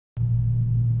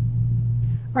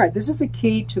All right, this is a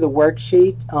key to the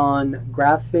worksheet on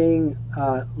graphing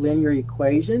linear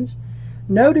equations.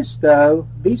 Notice though,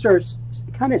 these are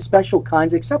kind of special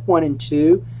kinds except 1 and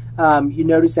 2. You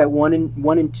notice that 1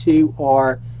 and 2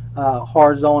 are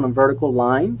horizontal and vertical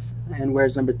lines, and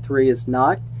whereas number 3 is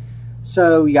not.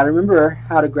 So you got to remember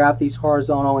how to graph these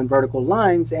horizontal and vertical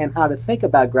lines and how to think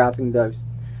about graphing those.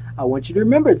 I want you to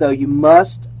remember though, you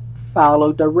must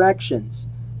follow directions.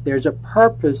 There's a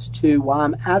purpose to why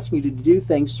I'm asking you to do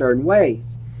things certain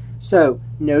ways. So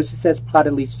notice it says plot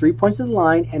at least 3 points of the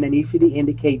line, and I need for you to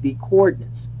indicate the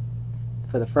coordinates.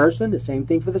 For the first one, the same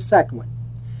thing for the second one.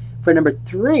 For number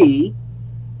 3,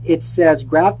 it says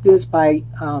graph this by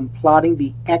plotting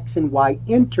the x and y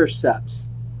intercepts.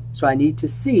 So I need to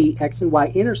see x and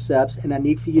y intercepts, and I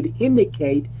need for you to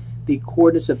indicate the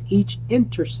coordinates of each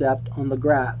intercept on the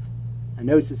graph. Now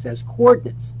notice it says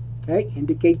coordinates. Okay,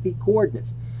 indicate the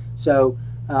coordinates. So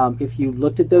if you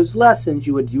looked at those lessons,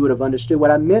 you would have understood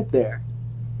what I meant there.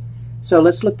 So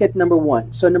let's look at number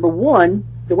 1. So number 1,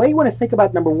 the way you want to think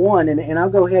about number 1, and I'll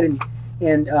go ahead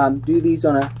and do these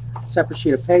on a separate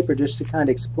sheet of paper just to kind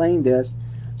of explain this.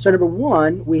 So number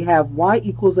 1, we have y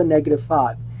equals a negative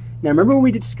 5. Now remember when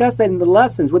we discussed that in the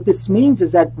lessons, what this means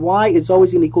is that y is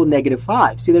always going to equal negative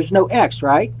 5. See, there's no x,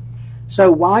 right?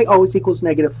 So y always equals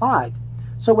negative 5.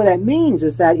 So what that means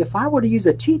is that if I were to use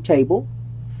a t-table,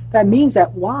 that means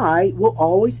that y will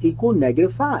always equal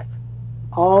negative 5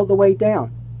 all the way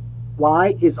down.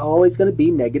 Y is always going to be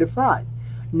negative 5.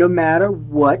 No matter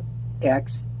what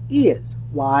x is,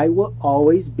 y will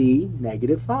always be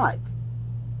negative 5.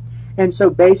 And so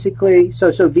basically,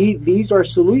 these are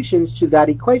solutions to that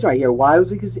equation right here. Y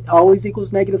always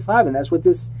equals negative 5, and that's what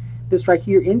this right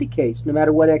here indicates, no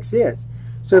matter what x is.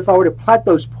 So if I were to plot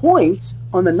those points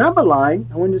on the number line,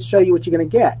 I wanted to show you what you're going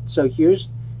to get. So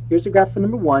here's the graph for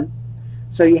number 1.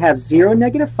 So you have 0,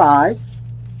 negative 5.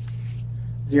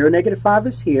 0, negative 5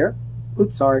 is here.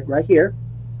 Oops, sorry, right here.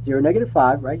 0, negative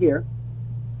 5, right here.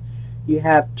 You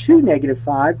have 2, negative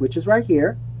 5, which is right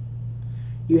here.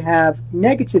 You have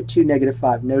negative 2, negative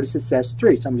 5. Notice it says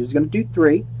 3, so I'm just going to do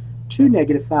 3. 2,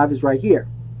 negative 5 is right here.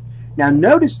 Now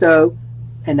notice though,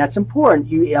 and that's important,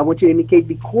 I want you to indicate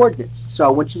the coordinates. So I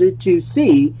want you to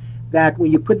see that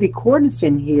when you put the coordinates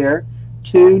in here,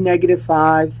 2, negative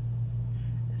 5,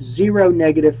 0,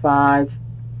 negative 5,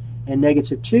 and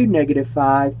negative 2, negative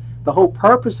 5, the whole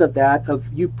purpose of that,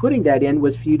 of you putting that in,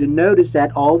 was for you to notice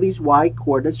that all these y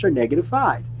coordinates are negative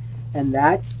 5. And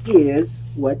that is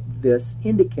what this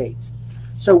indicates.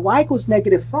 So y equals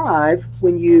negative 5,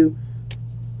 when you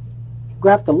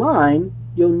graph the line,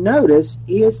 you'll notice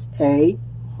is a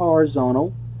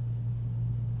horizontal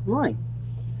line.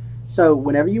 So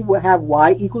whenever you have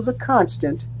y equals a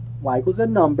constant, y equals a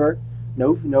number,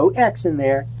 no x in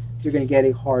there, you're going to get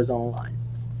a horizontal line.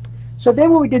 So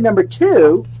then when we did number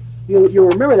 2, you'll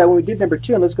remember that when we did number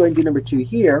 2, and let's go ahead and do number 2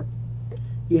 here,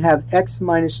 you have x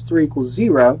minus 3 equals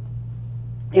 0.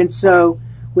 And so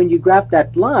when you graph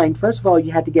that line, first of all,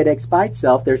 you had to get x by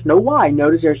itself. There's no y.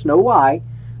 Notice there's no y.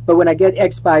 But when I get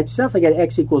x by itself, I get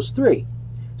x equals 3.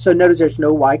 So notice there's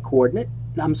no y coordinate.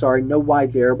 I'm sorry, no y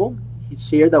variable. It's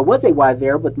here there was a y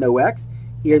variable with no x.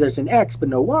 Here there's an x but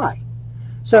no y.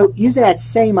 So using that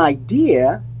same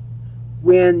idea,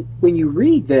 when you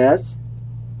read this,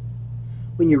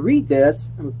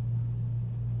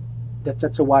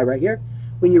 that's a y right here.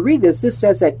 When you read this, this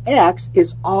says that x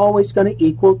is always going to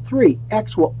equal 3.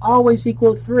 X will always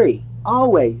equal 3.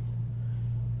 Always.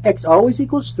 X always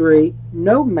equals 3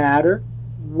 no matter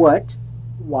what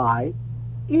y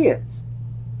is.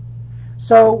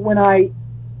 So when I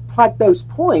plot those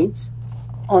points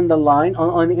on the line,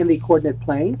 in the coordinate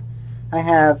plane, I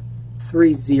have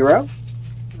 3, 0.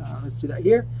 Let's do that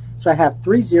here. So I have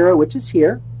 3, 0, which is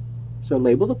here. So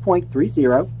label the point 3,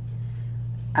 0.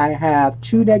 I have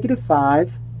 2, negative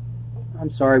 5. I'm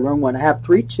sorry, wrong one. I have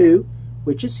 3, 2,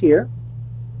 which is here.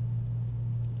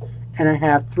 And I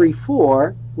have 3,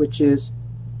 4, which is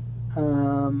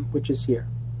here.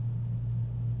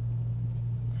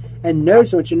 And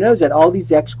notice, I want you to notice that all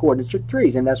these x coordinates are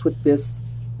 3s, and that's what this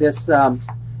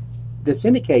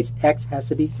indicates. X has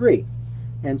to be 3.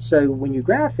 And so when you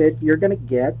graph it, you're going to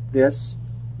get this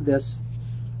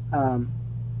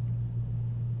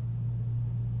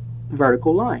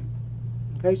vertical line.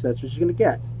 Okay, so that's what you're going to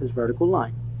get, this vertical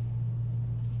line.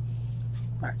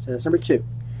 All right, so that's number 2.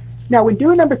 Now, when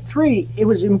doing number 3, it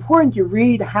was important you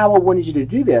read how I wanted you to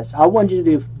do this. I wanted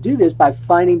you to do this by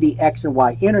finding the x and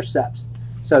y intercepts.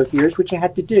 So here's what you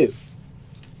had to do.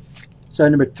 So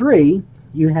number 3,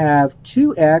 you have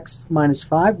 2x minus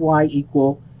 5y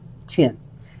equal 10.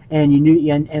 and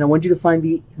I want you to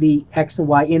find the x and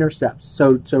y intercepts.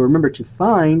 So remember, to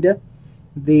find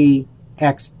the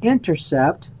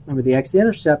x-intercept, remember the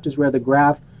x-intercept is where the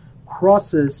graph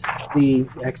crosses the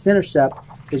x-intercept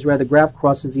is where the graph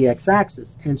crosses the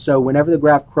x-axis. And so whenever the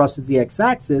graph crosses the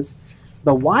x-axis,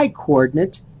 the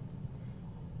y-coordinate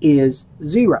is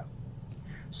 0.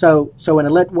 So when I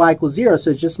let y equal 0,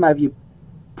 so it's just a matter of you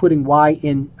putting y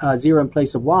in 0 in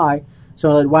place of y. So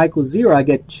when I let y equal 0, I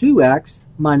get 2x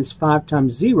minus 5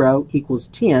 times 0 equals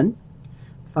 10.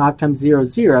 5 times 0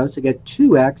 is 0, so I get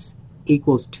 2x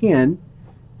equals 10.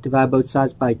 Divide both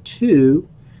sides by 2.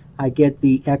 I get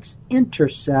the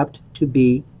x-intercept to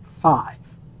be 5.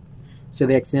 So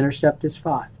the x-intercept is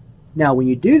 5. Now when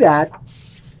you do that,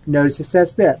 notice it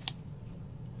says this.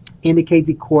 Indicate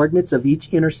the coordinates of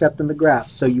each intercept on the graph.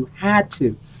 So you had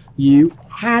to,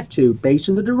 based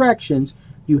on the directions,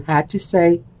 you had to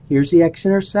say, here's the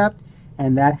x-intercept,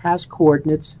 and that has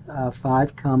coordinates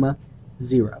 5,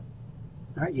 0. All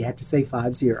right, you had to say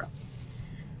 5, 0.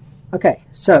 Okay,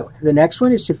 so the next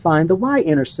one is to find the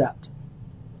y-intercept.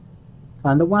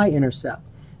 Find the y-intercept.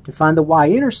 To find the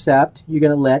y-intercept, you're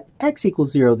going to let x equal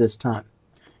 0 this time,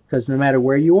 because no matter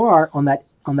where you are on that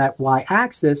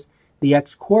y-axis, the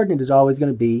x-coordinate is always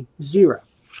going to be 0.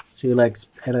 So you let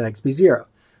x be 0.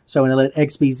 So when I let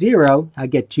x be 0, I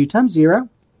get 2 times 0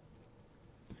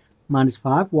 minus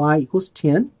 5y equals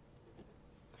 10.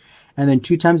 And then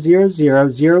 2 times 0 is 0.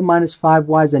 0 minus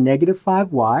 5y is a negative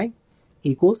 5y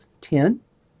equals 10.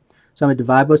 So I'm going to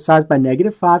divide both sides by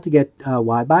negative 5 to get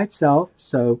y by itself.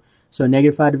 So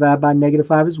negative 5 divided by negative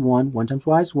 5 is 1. 1 times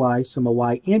y is y. So my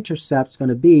y-intercept is going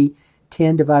to be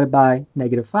 10 divided by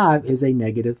negative 5 is a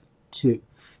negative 2.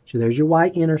 So there's your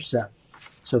y-intercept.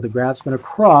 So the graph's going to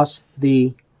cross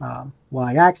the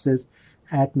y-axis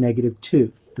at negative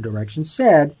 2. The direction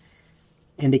said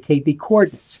indicate the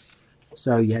coordinates.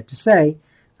 So you had to say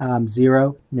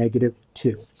 0, negative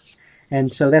 2.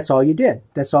 And so that's all you did.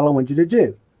 That's all I want you to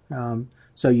do.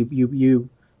 So you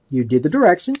did the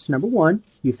directions. Number 1,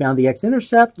 you found the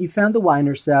x-intercept, you found the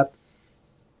y-intercept.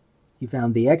 You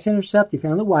found the x-intercept, you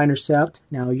found the y-intercept.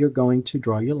 Now you're going to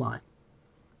draw your line.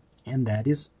 And that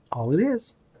is all it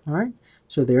is. All right?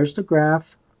 So there's the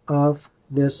graph of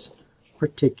this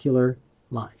particular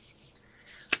line.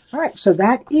 All right, so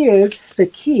that is the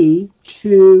key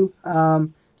to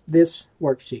this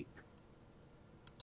worksheet.